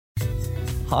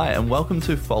Hi, and welcome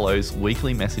to Follow's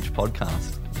weekly message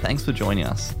podcast. Thanks for joining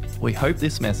us. We hope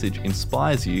this message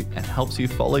inspires you and helps you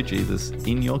follow Jesus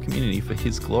in your community for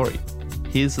his glory.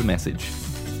 Here's the message.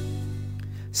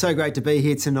 So great to be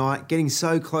here tonight. Getting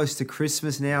so close to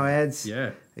Christmas now, Ads.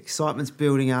 Yeah. Excitement's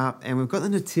building up, and we've got the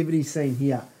nativity scene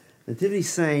here. Nativity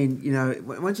scene, you know,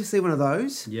 once you see one of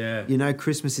those, Yeah. you know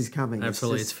Christmas is coming.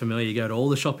 Absolutely, it's familiar. You go to all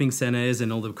the shopping centres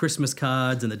and all the Christmas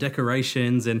cards and the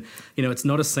decorations, and you know it's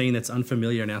not a scene that's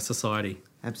unfamiliar in our society.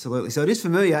 Absolutely. So it is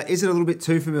familiar. Is it a little bit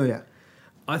too familiar?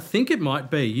 I think it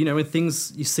might be. You know, when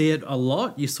things you see it a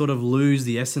lot, you sort of lose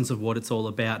the essence of what it's all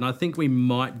about. And I think we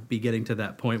might be getting to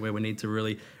that point where we need to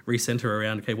really recenter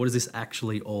around. Okay, what is this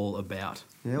actually all about?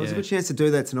 Yeah, it was a good chance to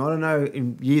do that tonight. I know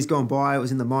in years gone by it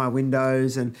was in the Maya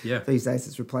windows, and these days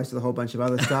it's replaced with a whole bunch of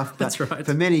other stuff. But That's right.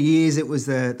 For many years it was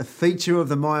the feature of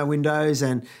the Maya windows,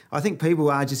 and I think people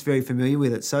are just very familiar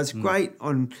with it. So it's great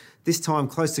on this time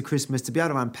close to Christmas to be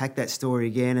able to unpack that story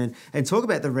again and talk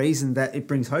about the reason that it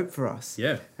brings hope for us.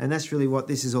 Yeah. And that's really what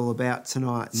this is all about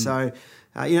tonight. So,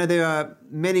 you know, there are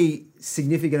many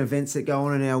significant events that go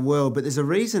on in our world, but there's a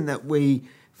reason that we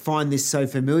find this so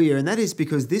familiar, and that is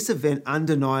because this event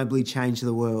undeniably changed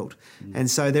the world. And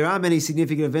so there are many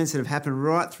significant events that have happened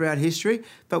right throughout history,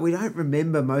 but we don't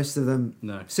remember most of them,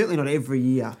 certainly not every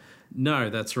year. No,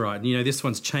 that's right. You know, this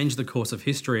one's changed the course of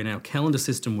history and our calendar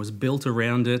system was built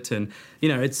around it. And, you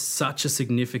know, it's such a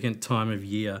significant time of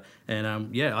year. And,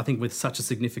 I think with such a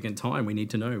significant time, we need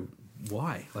to know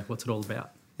why. Like, what's it all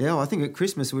about? Yeah, well, I think at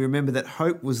Christmas we remember that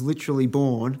hope was literally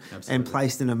born and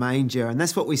placed in a manger. And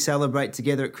that's what we celebrate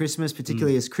together at Christmas,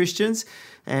 particularly as Christians.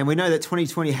 And we know that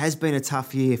 2020 has been a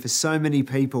tough year for so many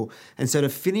people. And so to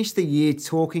finish the year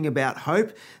talking about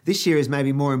hope, this year is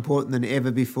maybe more important than ever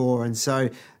before. And so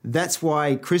that's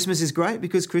why Christmas is great,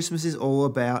 because Christmas is all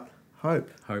about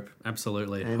hope. Hope,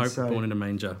 absolutely. And hope born in a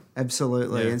manger.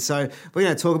 Absolutely. Yeah. And so we're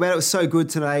going to talk about it. It was so good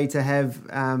today to have,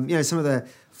 some of the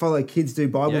Follow Kids do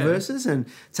Bible verses and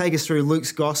take us through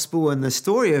Luke's gospel and the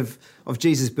story of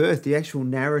Jesus' birth, the actual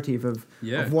narrative of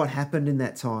what happened in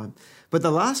that time. But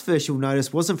the last verse you'll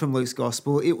notice wasn't from Luke's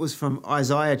gospel. It was from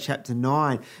Isaiah chapter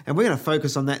 9. And we're going to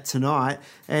focus on that tonight.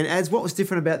 And Ads, what was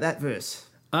different about that verse?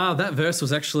 That verse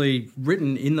was actually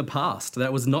written in the past.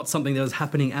 That was not something that was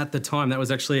happening at the time. That was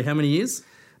actually how many years?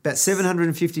 About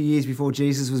 750 years before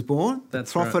Jesus was born.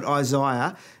 That's the prophet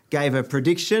Isaiah gave a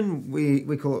prediction.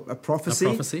 We call it a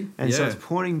prophecy. And so it's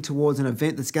pointing towards an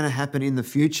event that's going to happen in the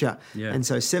future. Yeah. And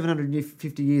so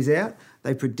 750 years out,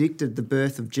 they predicted the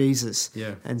birth of Jesus.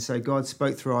 Yeah. And so God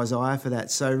spoke through Isaiah for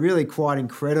that. So really quite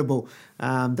incredible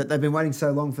that they've been waiting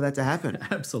so long for that to happen.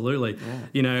 Absolutely. Yeah.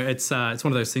 You know, it's one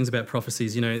of those things about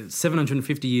prophecies, you know,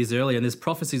 750 years earlier, and there's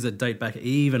prophecies that date back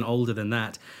even older than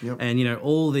that. Yep. And, you know,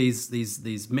 all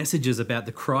these messages about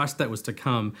the Christ that was to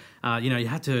come, you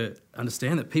had to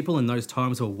understand that people in those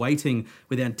times were waiting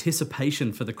with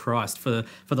anticipation for the Christ, for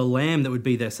the lamb that would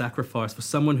be their sacrifice, for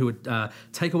someone who would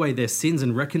take away their sins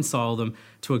and reconcile them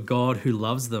to a God who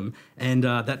loves them. And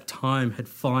that time had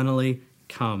finally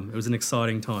come. It was an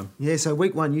exciting time. Yeah, so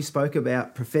week one you spoke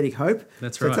about prophetic hope.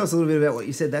 That's right. So tell us a little bit about what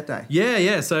you said that day.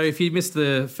 Yeah. So if you missed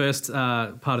the first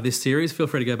part of this series, feel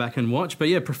free to go back and watch. But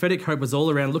yeah, prophetic hope was all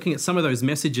around looking at some of those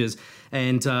messages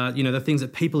and, the things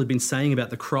that people had been saying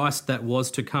about the Christ that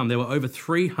was to come. There were over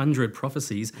 300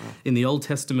 prophecies in the Old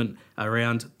Testament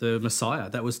around the Messiah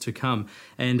that was to come.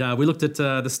 And we looked at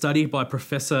the study by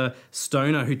Professor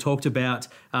Stoner, who talked about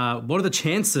what are the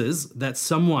chances that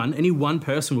any one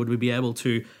person would be able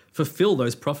to fulfill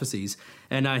those prophecies.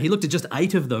 And he looked at just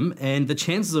 8 of them, and the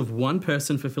chances of one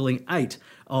person fulfilling 8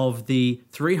 of the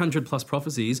 300 plus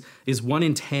prophecies is 1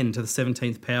 in 10 to the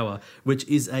 17th power, which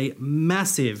is a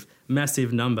massive,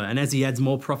 massive number. And as he adds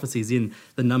more prophecies in,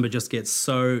 the number just gets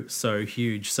so, so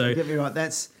huge. So get me right,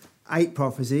 that's 8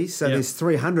 prophecies, so there's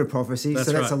 300 prophecies,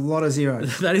 that's a lot of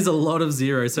zeros. That is a lot of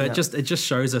zeros. So it just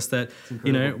shows us that,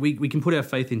 we can put our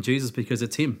faith in Jesus because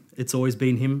it's him. It's always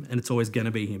been him, and it's always going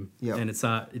to be him. Yep. And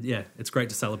it's great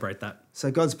to celebrate that.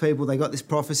 So God's people, they got this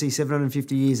prophecy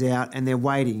 750 years out, and they're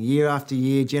waiting year after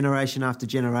year, generation after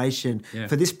generation,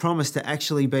 for this promise to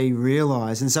actually be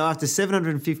realised. And so after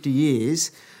 750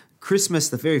 years, Christmas,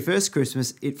 the very first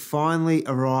Christmas, it finally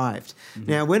arrived.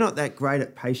 Mm-hmm. Now, we're not that great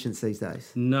at patience these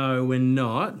days. No, we're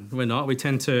not. We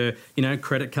tend to,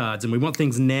 credit cards, and we want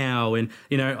things now. And,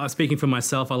 speaking for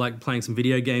myself, I like playing some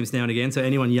video games now and again. So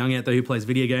anyone young out there who plays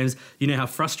video games, you know how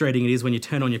frustrating it is when you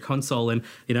turn on your console and,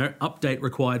 update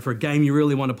required for a game you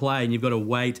really want to play, and you've got to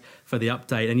wait for the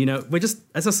update. And, we're just,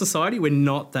 as a society, we're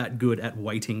not that good at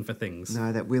waiting for things.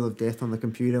 No, that wheel of death on the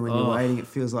computer when you're waiting, it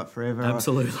feels like forever.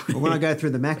 Absolutely. When I go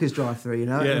through the Macca's Macca's drive-through, you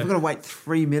know. Yeah. If we've got to wait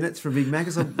 3 minutes for a Big Mac,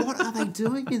 it's like, what are they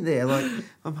doing in there? Like,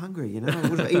 I'm hungry, you know. I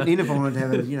would have eaten in if I wanted to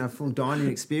have a full dining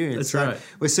experience. That's right.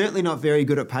 We're certainly not very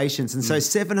good at patience. And so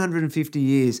 750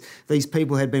 years, these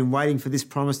people had been waiting for this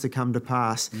promise to come to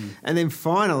pass. And then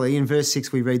finally, in verse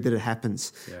 6, we read that it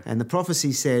happens. Yeah. And the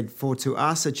prophecy said, for to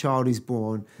us a child is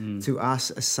born, to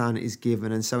us a son is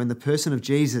given. And so in the person of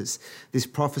Jesus, this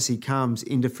prophecy comes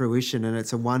into fruition, and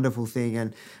it's a wonderful thing.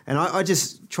 And I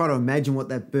just try to imagine what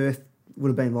that birth would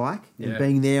have been like, and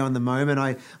being there on the moment.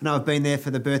 I know I've been there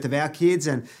for the birth of our kids,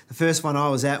 and the first one I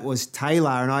was at was Taylor,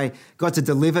 and I got to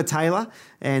deliver Taylor,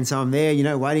 and so I'm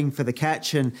there, waiting for the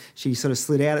catch, and she sort of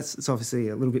slid out. It's obviously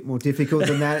a little bit more difficult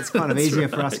than that. It's kind of easier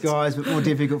for us guys, but more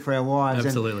difficult for our wives.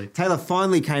 Absolutely. And Taylor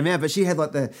finally came out, but she had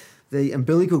like the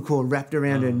umbilical cord wrapped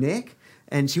around her neck.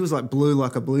 And she was like blue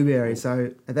like a blueberry.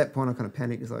 So at that point I kind of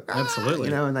panicked. It's like,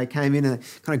 absolutely. And they came in and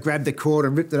kind of grabbed the cord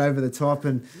and ripped it over the top,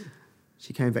 and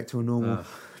she came back to a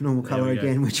normal colour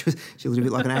again, which was, she was a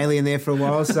bit like an alien there for a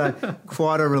while. So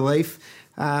quite a relief.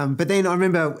 But then I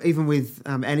remember even with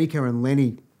Annika and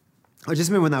Lenny, I just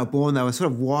remember when they were born, they were sort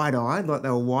of wide-eyed, like they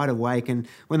were wide awake. And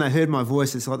when they heard my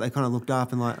voice, it's like they kind of looked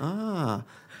up and like,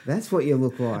 that's what you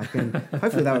look like. And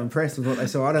hopefully they were impressed with what they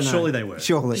saw. I don't know. Surely they were.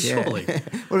 Surely, yeah. Surely.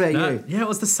 What about you? Yeah, it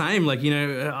was the same. Like,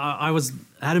 I was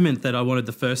adamant that I wanted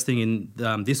the first thing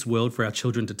in this world for our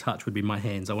children to touch would be my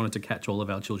hands. I wanted to catch all of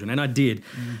our children, and I did.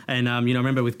 And, I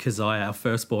remember with Keziah, our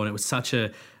firstborn, it was such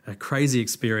a crazy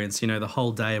experience, the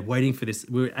whole day of waiting for this.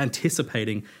 We were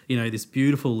anticipating, this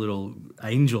beautiful little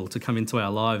angel to come into our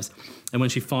lives. And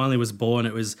when she finally was born,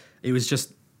 it was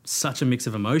just such a mix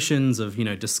of emotions of,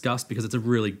 disgust, because it's a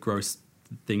really gross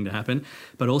thing to happen,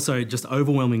 but also just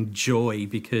overwhelming joy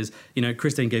because,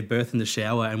 Christine gave birth in the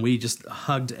shower, and we just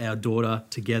hugged our daughter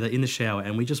together in the shower,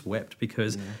 and we just wept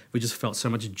because we just felt so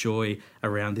much joy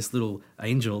around this little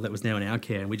angel that was now in our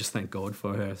care, and we just thank God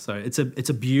for her. So it's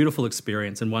a beautiful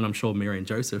experience, and one I'm sure Mary and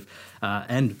Joseph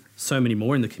and so many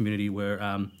more in the community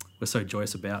were so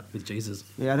joyous about with Jesus.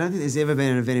 Yeah, I don't think there's ever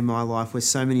been an event in my life where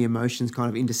so many emotions kind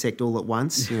of intersect all at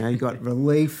once. You got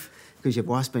relief because your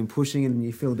wife's been pushing and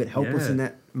you feel a bit helpless in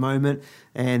that moment.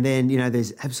 And then,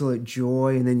 there's absolute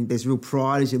joy, and then there's real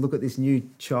pride as you look at this new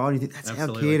child. You think, that's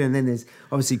our kid. And then there's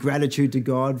obviously gratitude to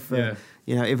God for,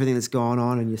 everything that's gone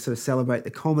on, and you sort of celebrate the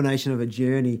culmination of a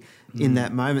journey in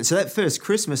that moment. So that first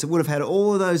Christmas, it would have had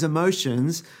all of those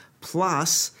emotions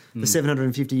plus the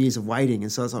 750 years of waiting.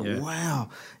 And so it's like, wow,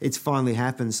 it's finally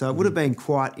happened. So it would have been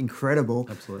quite incredible.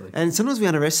 Absolutely. And sometimes we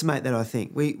underestimate that, I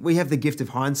think. We have the gift of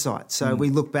hindsight. So we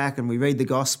look back and we read the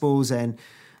Gospels, and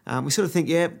we sort of think,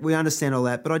 we understand all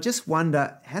that. But I just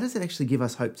wonder, how does it actually give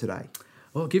us hope today?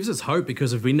 Well, it gives us hope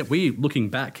because if we looking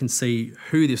back can see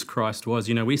who this Christ was.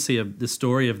 We see the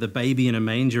story of the baby in a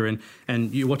manger,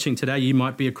 and you're watching today, you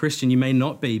might be a Christian, you may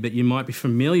not be, but you might be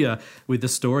familiar with the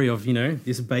story of,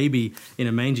 this baby in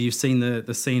a manger. You've seen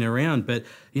the scene around, but,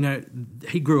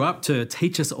 he grew up to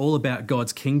teach us all about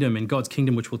God's kingdom, and God's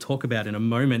kingdom, which we'll talk about in a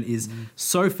moment, is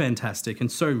so fantastic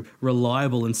and so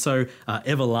reliable and so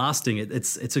everlasting.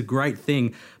 It's a great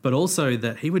thing, but also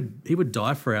that he would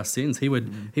die for our sins. He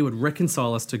would reconcile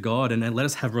us to God and let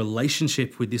us have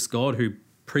relationship with this God who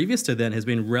previous to then has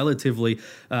been relatively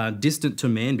distant to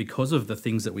man because of the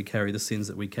things that we carry, the sins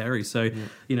that we carry. So,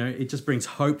 it just brings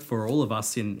hope for all of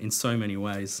us in so many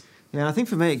ways. Yeah, I think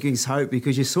for me it gives hope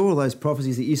because you saw all those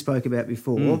prophecies that you spoke about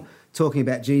before, talking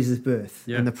about Jesus' birth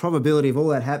and the probability of all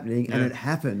that happening, and it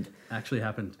happened. Actually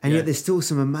happened. And yet there's still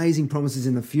some amazing promises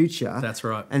in the future. That's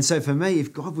right. And so for me,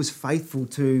 if God was faithful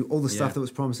to all the stuff that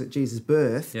was promised at Jesus'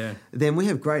 birth, then we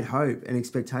have great hope and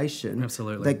expectation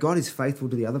that God is faithful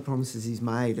to the other promises he's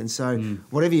made. And so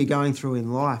whatever you're going through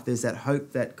in life, there's that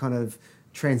hope that kind of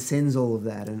transcends all of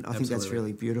that. And I think that's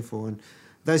really beautiful. And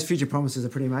those future promises are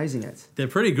pretty amazing. They're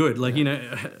pretty good. Like,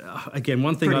 again,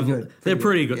 one thing they're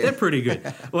pretty good. They're pretty good.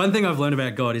 One thing I've learned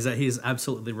about God is that he is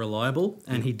absolutely reliable,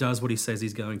 and he does what he says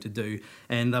he's going to do.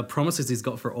 And the promises he's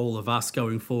got for all of us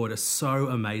going forward are so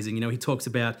amazing. He talks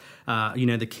about,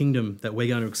 the kingdom that we're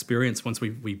going to experience once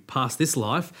we pass this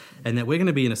life, and that we're going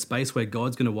to be in a space where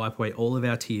God's going to wipe away all of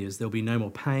our tears. There'll be no more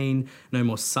pain, no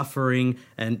more suffering.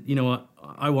 And you know what?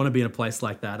 I want to be in a place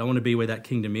like that. I want to be where that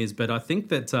kingdom is. But I think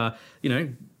that,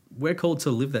 we're called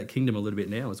to live that kingdom a little bit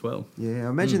now as well. Yeah,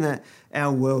 imagine that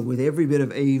our world with every bit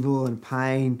of evil and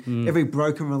pain, every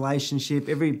broken relationship,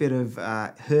 every bit of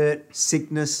hurt,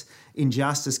 sickness,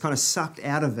 injustice kind of sucked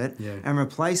out of it and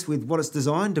replaced with what it's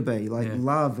designed to be, like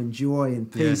love and joy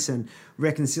and peace and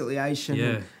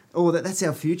reconciliation. that's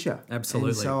our future. Absolutely.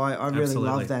 And so I really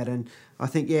love that. And I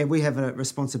think, we have a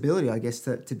responsibility, I guess,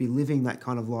 to be living that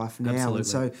kind of life now. Absolutely. And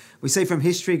so we see from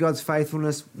history God's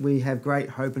faithfulness. We have great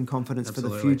hope and confidence for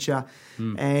the future.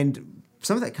 And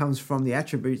some of that comes from the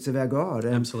attributes of our God.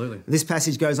 And Absolutely. this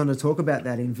passage goes on to talk about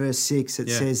that in verse 6. It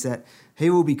says that he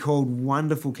will be called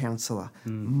Wonderful Counselor,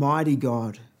 Mighty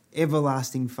God,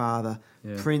 Everlasting Father,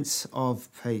 Prince of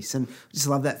Peace. And I just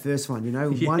love that first one,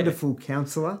 Wonderful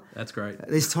Counselor. That's great.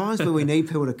 There's times where we need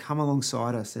people to come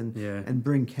alongside us and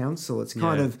bring counsel. It's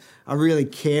kind of a really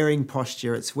caring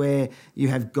posture. It's where you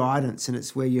have guidance, and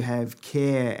it's where you have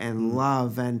care and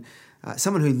love, and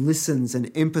someone who listens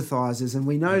and empathises. And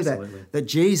we know that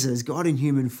Jesus, God in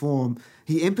human form,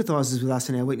 he empathises with us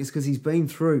in our weakness because he's been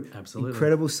through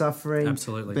incredible suffering,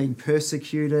 being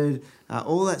persecuted,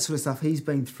 all that sort of stuff. He's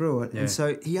been through it. And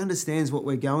so he understands what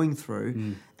we're going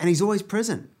through, and he's always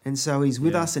present. And so he's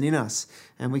with us and in us,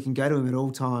 and we can go to him at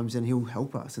all times and he'll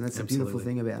help us. And that's the beautiful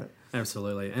thing about it.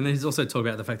 Absolutely. And he's also talked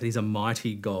about the fact that he's a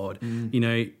mighty God.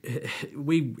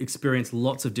 We experience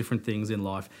lots of different things in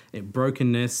life,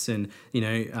 brokenness and,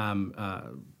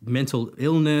 mental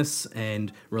illness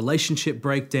and relationship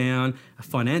breakdown,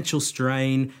 financial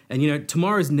strain. And,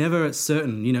 tomorrow's never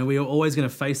certain. We are always going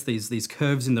to face these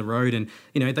curves in the road, and,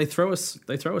 they throw us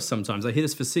sometimes. They hit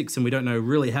us for six, and we don't know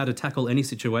really how to tackle any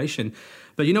situation.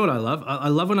 But you know what I love? I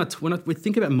love when we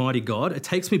think about mighty God, it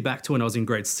takes me back to when I was in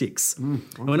grade 6. And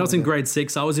when I was in grade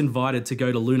 6, I was invited to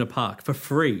go to Luna Park for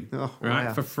free,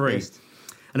 for free. Yes.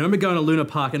 And I remember going to Luna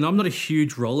Park, and I'm not a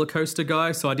huge roller coaster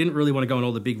guy, so I didn't really want to go on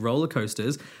all the big roller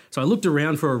coasters. So I looked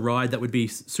around for a ride that would be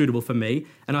suitable for me,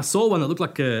 and I saw one that looked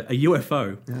like a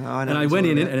UFO. And I went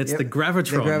in it, and it's the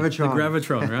Gravitron. The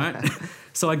Gravitron, right?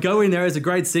 So I go in there as a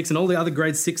grade 6, and all the other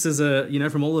grade 6s are,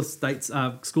 from all the states,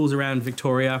 schools around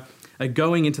Victoria, are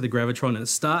going into the Gravitron, and it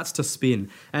starts to spin.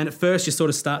 And at first you sort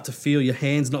of start to feel your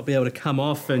hands not be able to come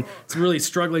off, and it's really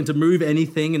struggling to move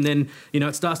anything. And then,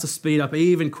 it starts to speed up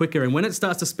even quicker. And when it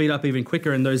starts to speed up even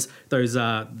quicker, and those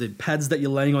the pads that you're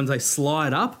laying on, they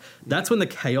slide up, that's when the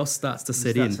chaos starts to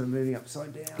set in. Starts moving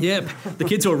upside down. Yeah, the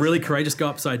kids who are really courageous go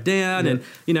upside down, and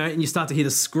and you start to hear the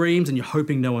screams, and you're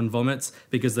hoping no one vomits,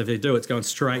 because if they do, it's going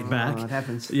straight back. It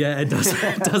happens. Yeah, it does.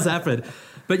 It does happen.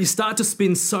 But you start to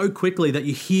spin so quickly that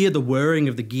you hear the whirring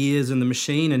of the gears and the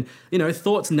machine, and,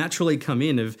 thoughts naturally come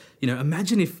in of,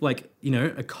 imagine if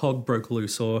a cog broke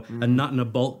loose or a nut and a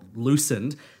bolt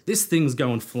loosened. This thing's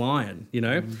going flying,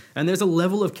 And there's a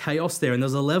level of chaos there, and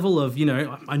there's a level of,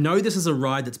 I know this is a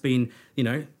ride that's been,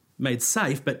 made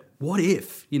safe, but what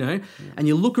if, And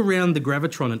you look around the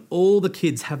Gravitron, and all the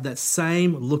kids have that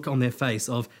same look on their face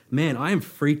of, man, I am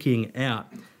freaking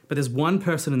out. But there's one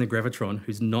person in the Gravitron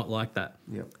who's not like that.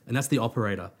 And that's the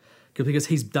operator. Because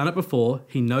he's done it before,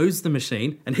 he knows the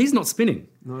machine, and he's not spinning.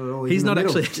 Not at all. He's not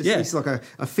actually. He's like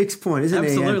a fixed point, isn't he?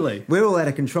 Absolutely. We're all out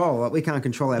of control. Like, we can't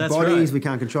control our bodies. Right. We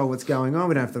can't control what's going on.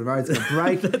 We don't have the roads going to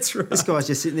break. That's right. This guy's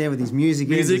just sitting there with his music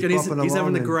and he's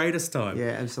having the greatest time.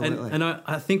 Yeah, absolutely. And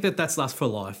I think that's us for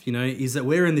life. Is that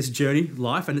we're in this journey,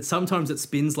 life, and sometimes it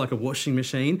spins like a washing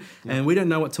machine, and we don't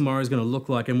know what tomorrow is going to look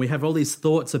like, and we have all these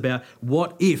thoughts about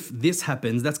what if this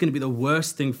happens? That's going to be the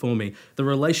worst thing for me. The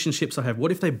relationships I have,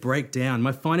 what if they break down?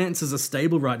 My finances are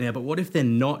stable right now, but what if they're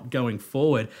not going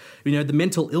forward? The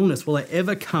mental illness, will I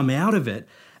ever come out of it?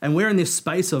 And we're in this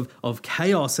space of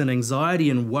chaos and anxiety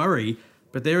and worry,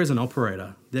 but there is an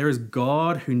operator. There is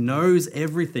God who knows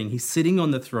everything. He's sitting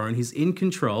on the throne. He's in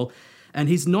control, and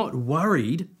he's not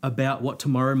worried about what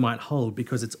tomorrow might hold,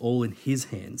 because it's all in his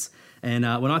hands. And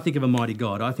when I think of a mighty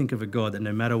God, I think of a God that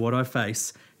no matter what I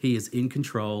face, he is in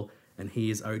control, and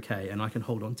he is okay, and I can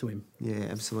hold on to him. Yeah,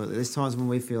 absolutely. There's times when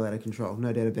we feel out of control,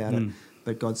 no doubt about it,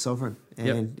 but God's sovereign.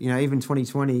 And, even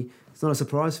 2020, it's not a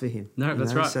surprise for him. No,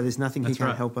 that's right. So there's nothing he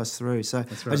can't help us through. So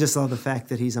right. I just love the fact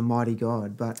that he's a mighty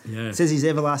God. But it says he's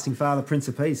everlasting Father, Prince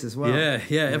of Peace as well.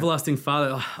 Yeah, everlasting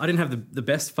Father. I didn't have the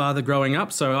best father growing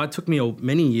up, so it took me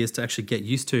many years to actually get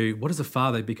used to what is a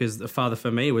father, because a father for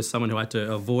me was someone who I had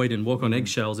to avoid and walk on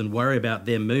eggshells and worry about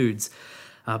their moods.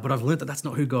 But I've learned that that's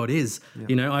not who God is.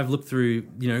 Yeah. I've looked through,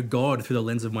 God through the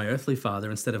lens of my earthly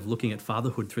father instead of looking at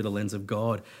fatherhood through the lens of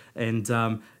God. And,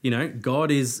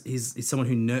 God is someone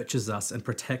who nurtures us and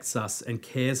protects us and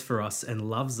cares for us and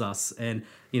loves us. And,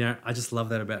 I just love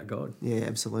that about God. Yeah,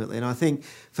 absolutely. And I think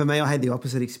for me, I had the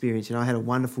opposite experience. I had a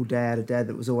wonderful dad, a dad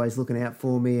that was always looking out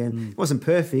for me, and it wasn't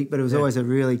perfect, but it was always a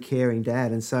really caring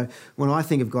dad. And so when I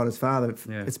think of God as Father,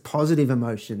 it's positive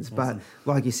emotions. Awesome.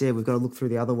 But like you said, we've got to look through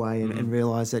the other way and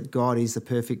realise that God is the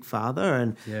perfect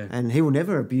Father, and he will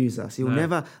never abuse us. He will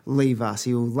never leave us.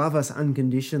 He will love us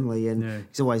unconditionally, and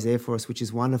he's always there for us, which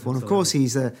is wonderful. Absolutely. And of course,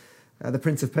 he's the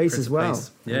Prince of Peace as well.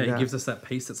 Peace. Yeah, And, he gives us that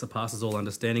peace that surpasses all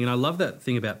understanding. And I love that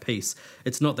thing about peace.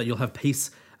 It's not that you'll have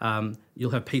peace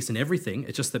in everything.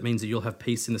 It just that means that you'll have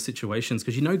peace in the situations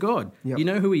because you know God. Yep. You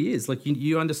know who he is. Like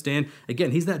you understand,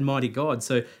 again, he's that mighty God.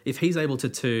 So if he's able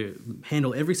to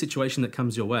handle every situation that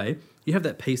comes your way, you have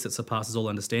that peace that surpasses all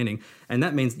understanding. And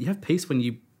that means you have peace when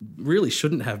you really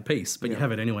shouldn't have peace, but you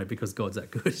have it anyway because God's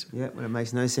that good. Yeah, when it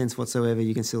makes no sense whatsoever,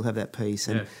 you can still have that peace.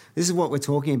 And Yeah. this is what we're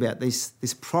talking about. This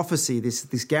prophecy,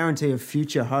 this guarantee of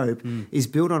future hope is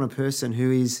built on a person who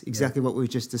is exactly what we've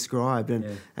just described.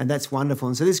 And that's wonderful.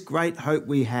 And so this great hope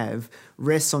we have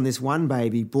rests on this one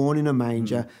baby born in a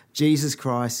manger, Jesus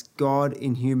Christ, God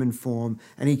in human form,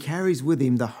 and he carries with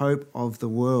him the hope of the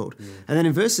world. And then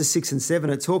in verses 6 and 7,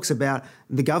 it talks about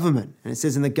the government. And it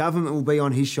says, and the government will be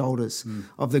on his shoulders.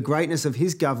 Of the greatness of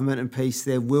his government and peace,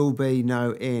 there will be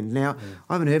no end. Now,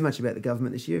 I haven't heard much about the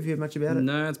government this year. Have you heard much about it?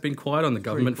 No, it's been quiet on the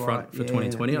government front for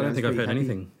 2020. I don't think I've heard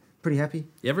anything. Pretty happy?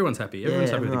 Everyone's happy.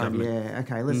 Everyone's happy with the government. Yeah,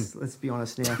 okay, let's be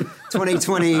honest now.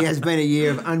 2020 has been a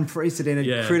year of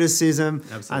unprecedented criticism,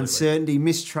 uncertainty,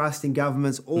 mistrust in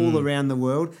governments all around the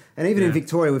world. And even in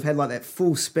Victoria, we've had like that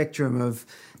full spectrum of,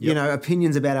 you know,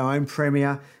 opinions about our own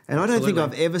premier. And I don't think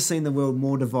I've ever seen the world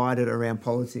more divided around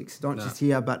politics, not just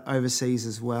here, but overseas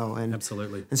as well. And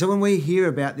absolutely. And so when we hear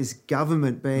about this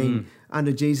government being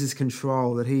under Jesus'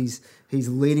 control, that he's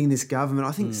leading this government,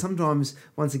 I think sometimes,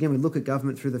 once again, we look at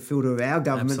government through the filter of our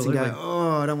governments and go,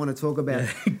 oh, I don't want to talk about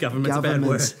government's a bad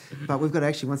word. But we've got to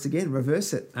actually, once again,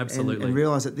 reverse it. Absolutely. And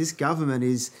realise that this government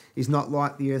is not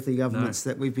like the earthly governments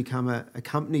that we've become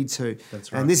accompanied to.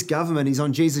 That's right. And this government is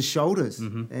on Jesus' shoulders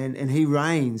and he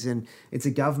reigns, and it's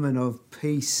a government of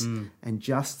peace and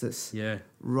justice,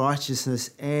 righteousness,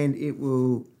 and it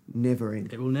will never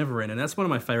end. It will never end. And that's one of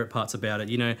my favourite parts about it.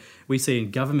 You know, we see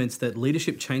in governments that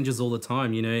leadership changes all the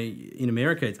time. You know, in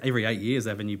America, it's every 8 years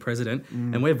they have a new president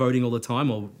and we're voting all the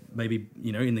time, or maybe,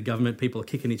 you know, in the government, people are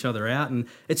kicking each other out, and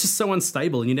it's just so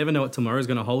unstable, and you never know what tomorrow's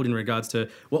going to hold in regards to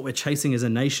what we're chasing as a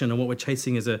nation, or what we're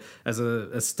chasing as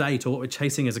a state, or what we're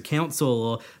chasing as a council,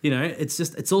 or, you know,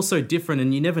 it's all so different,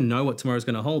 and you never know what tomorrow's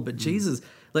going to hold. But Jesus,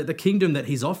 like the kingdom that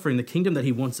he's offering, the kingdom that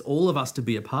he wants all of us to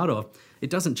be a part of, it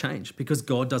doesn't change because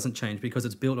God doesn't change, because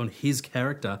it's built on his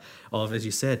character of, as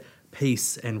you said,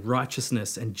 peace and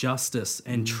righteousness and justice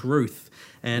and truth.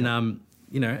 And,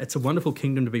 you know, it's a wonderful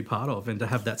kingdom to be part of and to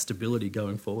have that stability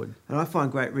going forward. And I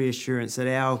find great reassurance that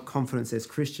our confidence as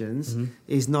Christians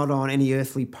is not on any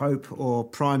earthly pope or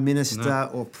prime minister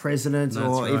or president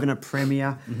or even a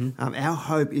premier. Our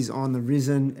hope is on the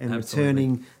risen and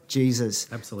returning Jesus,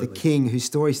 the King, whose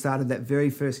story started that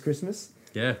very first Christmas.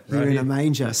 Here in a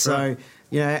manger. That's so,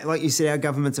 you know, like you said, our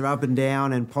governments are up and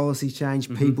down, and policies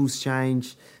change, peoples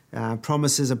change,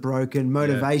 promises are broken,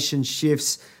 motivation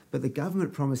shifts. But the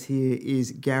government promise here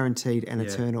is guaranteed and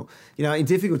eternal. You know, in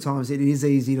difficult times, it is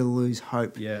easy to lose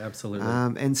hope. Yeah, absolutely.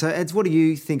 And so, Eds, what do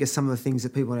you think are some of the things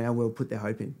that people in our world put their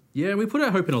hope in? Yeah, we put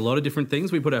our hope in a lot of different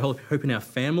things. We put our hope in our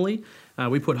family.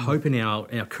 We put hope in our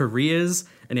careers,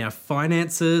 in our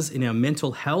finances, in our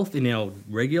mental health, in our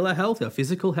regular health, our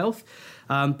physical health.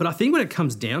 But I think when it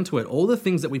comes down to it, all the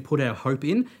things that we put our hope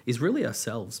in is really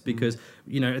ourselves, because,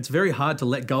 you know, it's very hard to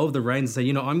let go of the reins and say,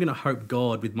 you know, I'm going to hope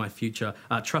God with my future,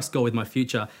 trust God with my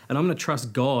future, and I'm going to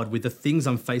trust God with the things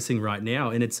I'm facing right now.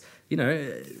 And it's, you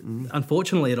know,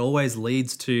 unfortunately, it always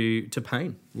leads to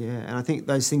pain. Yeah, and I think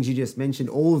those things you just mentioned,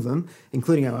 all of them,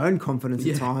 including our own confidence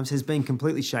at times, has been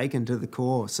completely shaken to the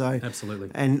core. So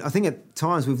absolutely. And I think at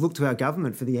times we've looked to our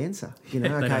government for the answer. You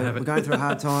know, okay, we're going through a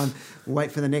hard time. We'll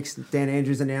wait for the next Dan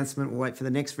Andrews announcement. We'll wait for the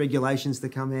next regulations to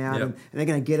come out, and they're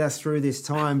going to get us through this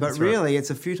time. But really, it's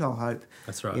a futile hope.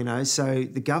 That's right. You know, so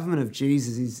the government of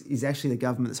Jesus is actually the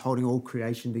government that's holding all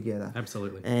creation together.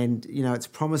 Absolutely. And, you know, it's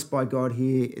promised by God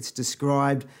here. It's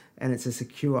described, and it's a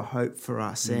secure hope for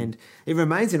us. And it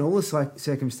remains in all the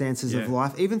circumstances of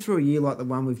life, even through a year like the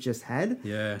one we've just had.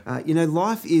 You know,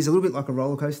 life is a little bit like a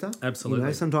roller coaster. Absolutely. You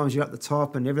know, sometimes you're up the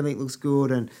top and everything looks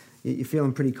good and you're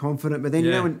feeling pretty confident. But then,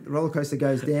 you know, when the roller coaster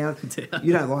goes down,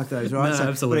 you don't like those, right? No, so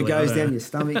absolutely. when it goes down, your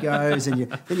stomach goes, and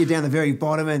then you're down the very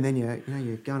bottom, and then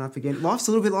you're going up again. Life's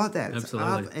a little bit like that. It's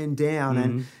absolutely. up and down.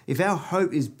 And if our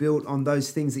hope is built on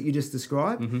those things that you just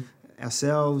described,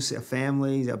 ourselves, our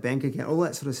families, our bank account, all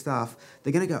that sort of stuff,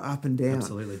 they're going to go up and down.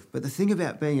 Absolutely. But the thing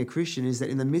about being a Christian is that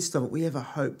in the midst of it, we have a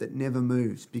hope that never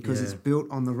moves because it's built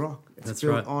on the rock. It's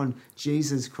built on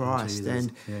Jesus Christ.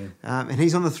 And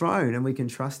he's on the throne, and we can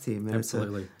trust him. And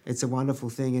it's a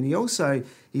wonderful thing. And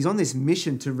he's on this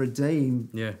mission to redeem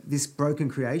this broken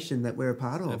creation that we're a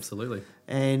part of. Absolutely.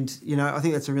 And, I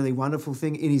think that's a really wonderful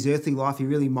thing. In his earthly life, he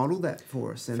really modelled that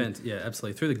for us. Yeah,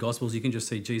 absolutely. Through the Gospels, you can just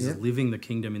see Jesus living the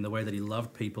kingdom in the way that he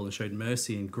loved people and showed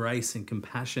mercy and grace and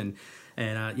compassion.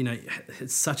 And,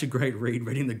 it's such a great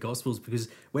reading the Gospels, because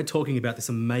we're talking about this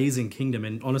amazing kingdom.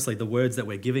 And honestly, the words that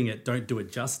we're giving it don't do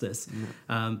it justice.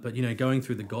 But, going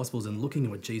through the Gospels and looking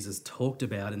at what Jesus talked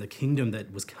about and the kingdom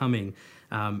that was coming,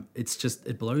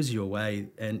 it blows you away.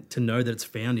 And to know that it's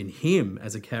found in him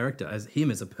as a character, as him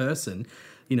as a person,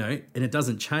 and it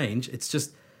doesn't change. It's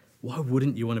just, why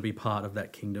wouldn't you want to be part of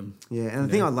that kingdom? Yeah, and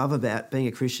the thing I love about being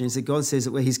a Christian is that God says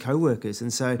that we're his co-workers.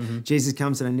 And so Jesus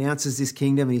comes and announces this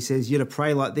kingdom, and he says, you're to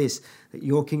pray like this, that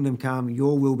your kingdom come,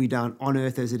 your will be done on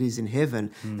earth as it is in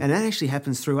heaven. And that actually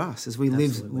happens through us as we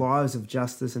live lives of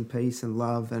justice and peace and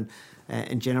love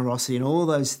and generosity and all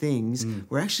those things.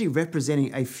 We're actually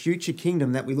representing a future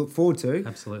kingdom that we look forward to.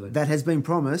 Absolutely. That has been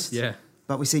promised. Yeah.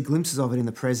 But we see glimpses of it in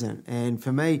the present. And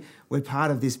for me, we're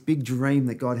part of this big dream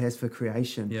that God has for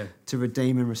creation to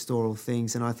redeem and restore all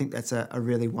things. And I think that's a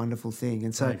really wonderful thing.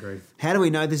 And so how do we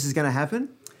know this is going to happen?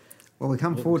 Well, we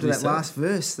come forward to that last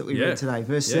verse that we read today,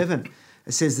 verse 7.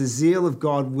 It says, the zeal of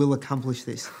God will accomplish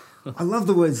this. I love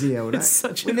the word zeal.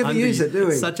 We never use it, do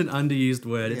we? It's such an underused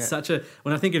word. It's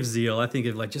when I think of zeal, I think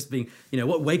of like just being,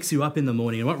 what wakes you up in the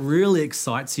morning and what really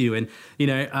excites you. And,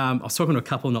 I was talking to a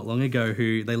couple not long ago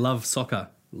who they love soccer.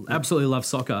 Absolutely love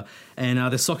soccer. And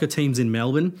the soccer team's in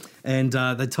Melbourne. And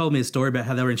they told me a story about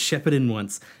how they were in Shepparton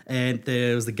once. And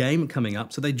there was the game coming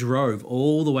up. So they drove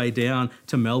all the way down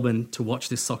to Melbourne to watch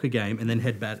this soccer game and then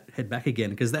head back again,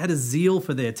 because they had a zeal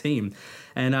for their team.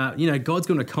 And, God's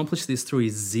going to accomplish this through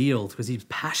his zeal, because he's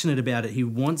passionate about it. He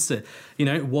wants it.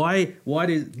 Why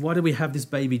do we have this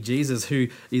baby Jesus who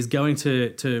is going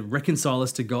to reconcile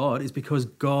us to God? Is because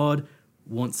God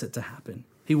wants it to happen.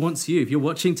 He wants you. If you're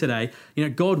watching today,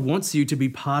 God wants you to be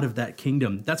part of that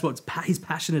kingdom. That's what he's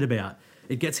passionate about.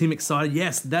 It gets him excited.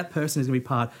 Yes, that person is going to be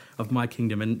part of my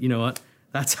kingdom. And you know what?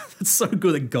 That's so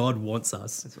good that God wants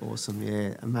us. That's awesome.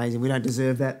 Yeah, amazing. We don't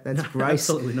deserve that. That's grace.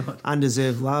 Absolutely not.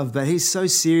 Undeserved love. But he's so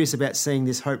serious about seeing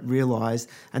this hope realised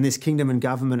and this kingdom and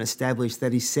government established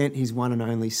that he sent his one and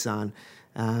only Son.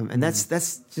 And that's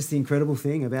just the incredible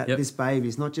thing about this baby.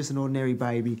 It's not just an ordinary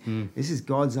baby. This is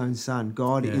God's own Son,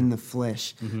 God in the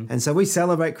flesh. And so we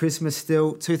celebrate Christmas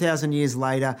still 2,000 years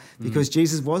later because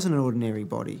Jesus wasn't an ordinary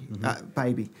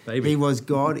baby. He was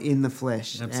God in the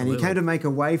flesh. Absolutely. And he came to make a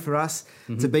way for us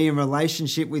to be in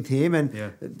relationship with him. And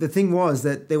the thing was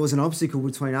that there was an obstacle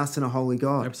between us and a holy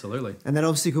God. Absolutely. And that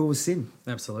obstacle was sin.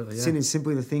 Absolutely, Sin is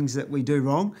simply the things that we do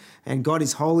wrong. And God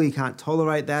is holy, he can't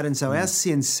tolerate that. And so our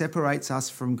sin separates us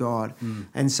from God.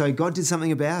 And so God did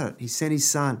something about it. He sent his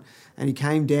Son and he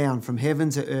came down from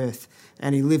heaven to earth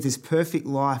and he lived this perfect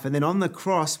life. And then on the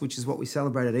cross, which is what we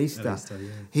celebrate at Easter,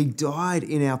 he died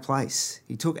in our place.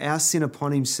 He took our sin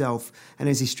upon himself. And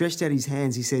as he stretched out his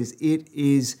hands, he says, it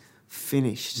is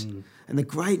finished. And the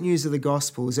great news of the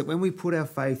gospel is that when we put our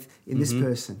faith in this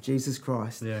person, Jesus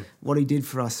Christ, what he did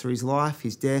for us through his life,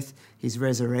 his death, his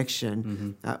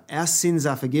resurrection, our sins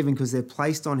are forgiven because they're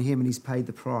placed on him and he's paid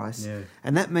the price.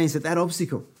 And that means that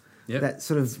obstacle, that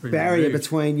sort of barrier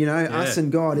between, us and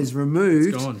God is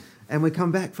removed. It's gone. And we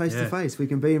come back face to face. We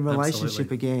can be in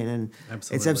relationship again. And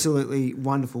it's absolutely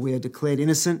wonderful. We are declared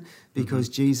innocent because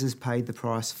Jesus paid the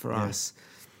price for us.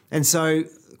 And so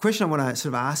the question I want to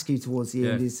sort of ask you towards the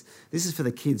end is, this is for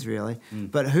the kids really,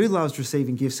 but who loves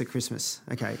receiving gifts at Christmas?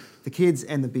 Okay, the kids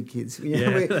and the big kids.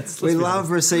 We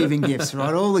love receiving gifts,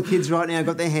 right? All the kids right now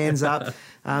got their hands up.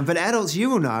 But adults, you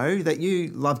will know that you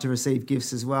love to receive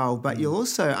gifts as well, but you'll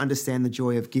also understand the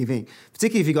joy of giving,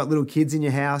 particularly if you've got little kids in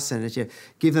your house and as you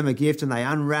give them a gift and they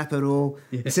unwrap it all,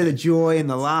 you see the joy and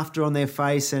the laughter on their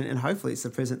face and hopefully it's the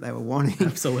present they were wanting.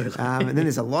 Absolutely. And then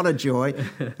there's a lot of joy.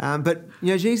 But,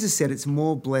 Jesus said it's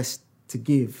more blessed to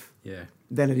give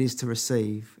than it is to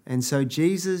receive. And so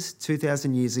Jesus,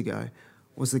 2,000 years ago,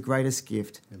 was the greatest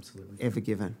gift ever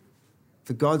given.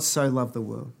 For God so loved the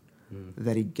world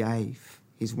that he gave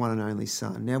his one and only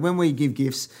Son. Now, when we give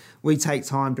gifts, we take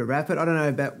time to wrap it. I don't know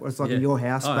about what it's like in your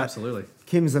house, but absolutely.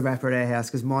 Kim's the wrapper at our house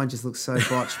because mine just looks so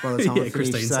botched by the time I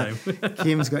finish. So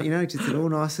Kim's got, just it all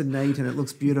nice and neat and it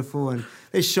looks beautiful and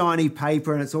there's shiny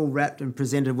paper and it's all wrapped and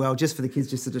presented well just for the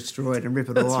kids just to destroy it and rip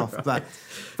it all off. Right.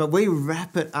 But we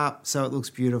wrap it up so it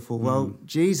looks beautiful. Well,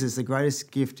 Jesus, the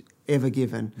greatest gift ever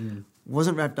given,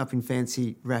 wasn't wrapped up in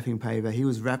fancy wrapping paper. He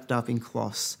was wrapped up in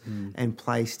cloths and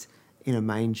placed in a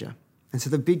manger. And so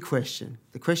the big question,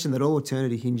 the question that all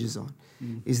eternity hinges on,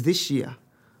 is this year,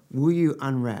 will you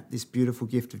unwrap this beautiful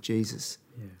gift of Jesus?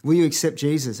 Will you accept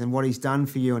Jesus and what he's done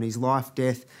for you and his life,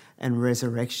 death and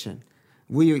resurrection?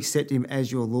 will you accept him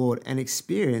as your Lord and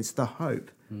experience the hope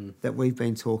that we've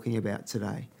been talking about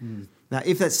today? Now,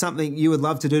 if that's something you would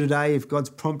love to do today, if God's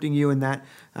prompting you in that,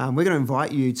 we're going to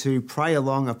invite you to pray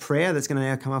along a prayer that's going to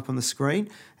now come up on the screen.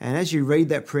 And as you read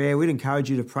that prayer, we'd encourage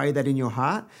you to pray that in your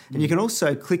heart. And you can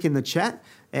also click in the chat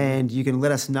and you can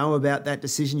let us know about that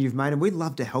decision you've made. And we'd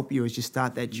love to help you as you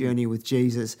start that journey with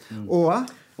Jesus. Or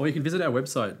you can visit our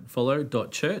website,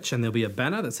 follow.church, and there'll be a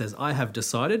banner that says, I have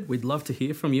decided. We'd love to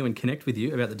hear from you and connect with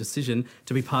you about the decision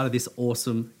to be part of this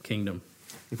awesome kingdom.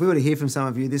 If we were to hear from some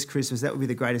of you this Christmas, that would be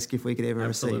the greatest gift we could ever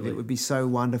receive. It would be so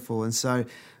wonderful. And so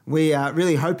we are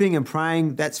really hoping and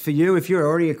praying that's for you. If you're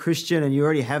already a Christian and you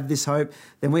already have this hope,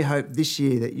 then we hope this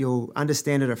year that you'll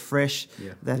understand it afresh,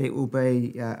 that it will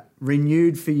be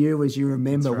renewed for you as you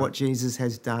remember what Jesus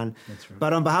has done.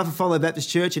 But on behalf of Follow Baptist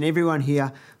Church and everyone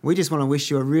here, we just want to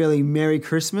wish you a really Merry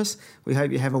Christmas. We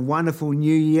hope you have a wonderful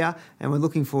New Year, and we're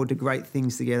looking forward to great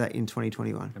things together in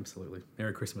 2021. Absolutely.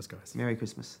 Merry Christmas, guys. Merry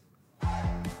Christmas.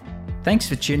 Thanks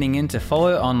for tuning in to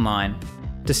Follow Online.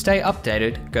 To stay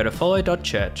updated, go to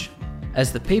follow.church.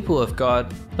 As the people of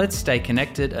God, let's stay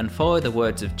connected and follow the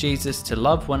words of Jesus to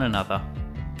love one another.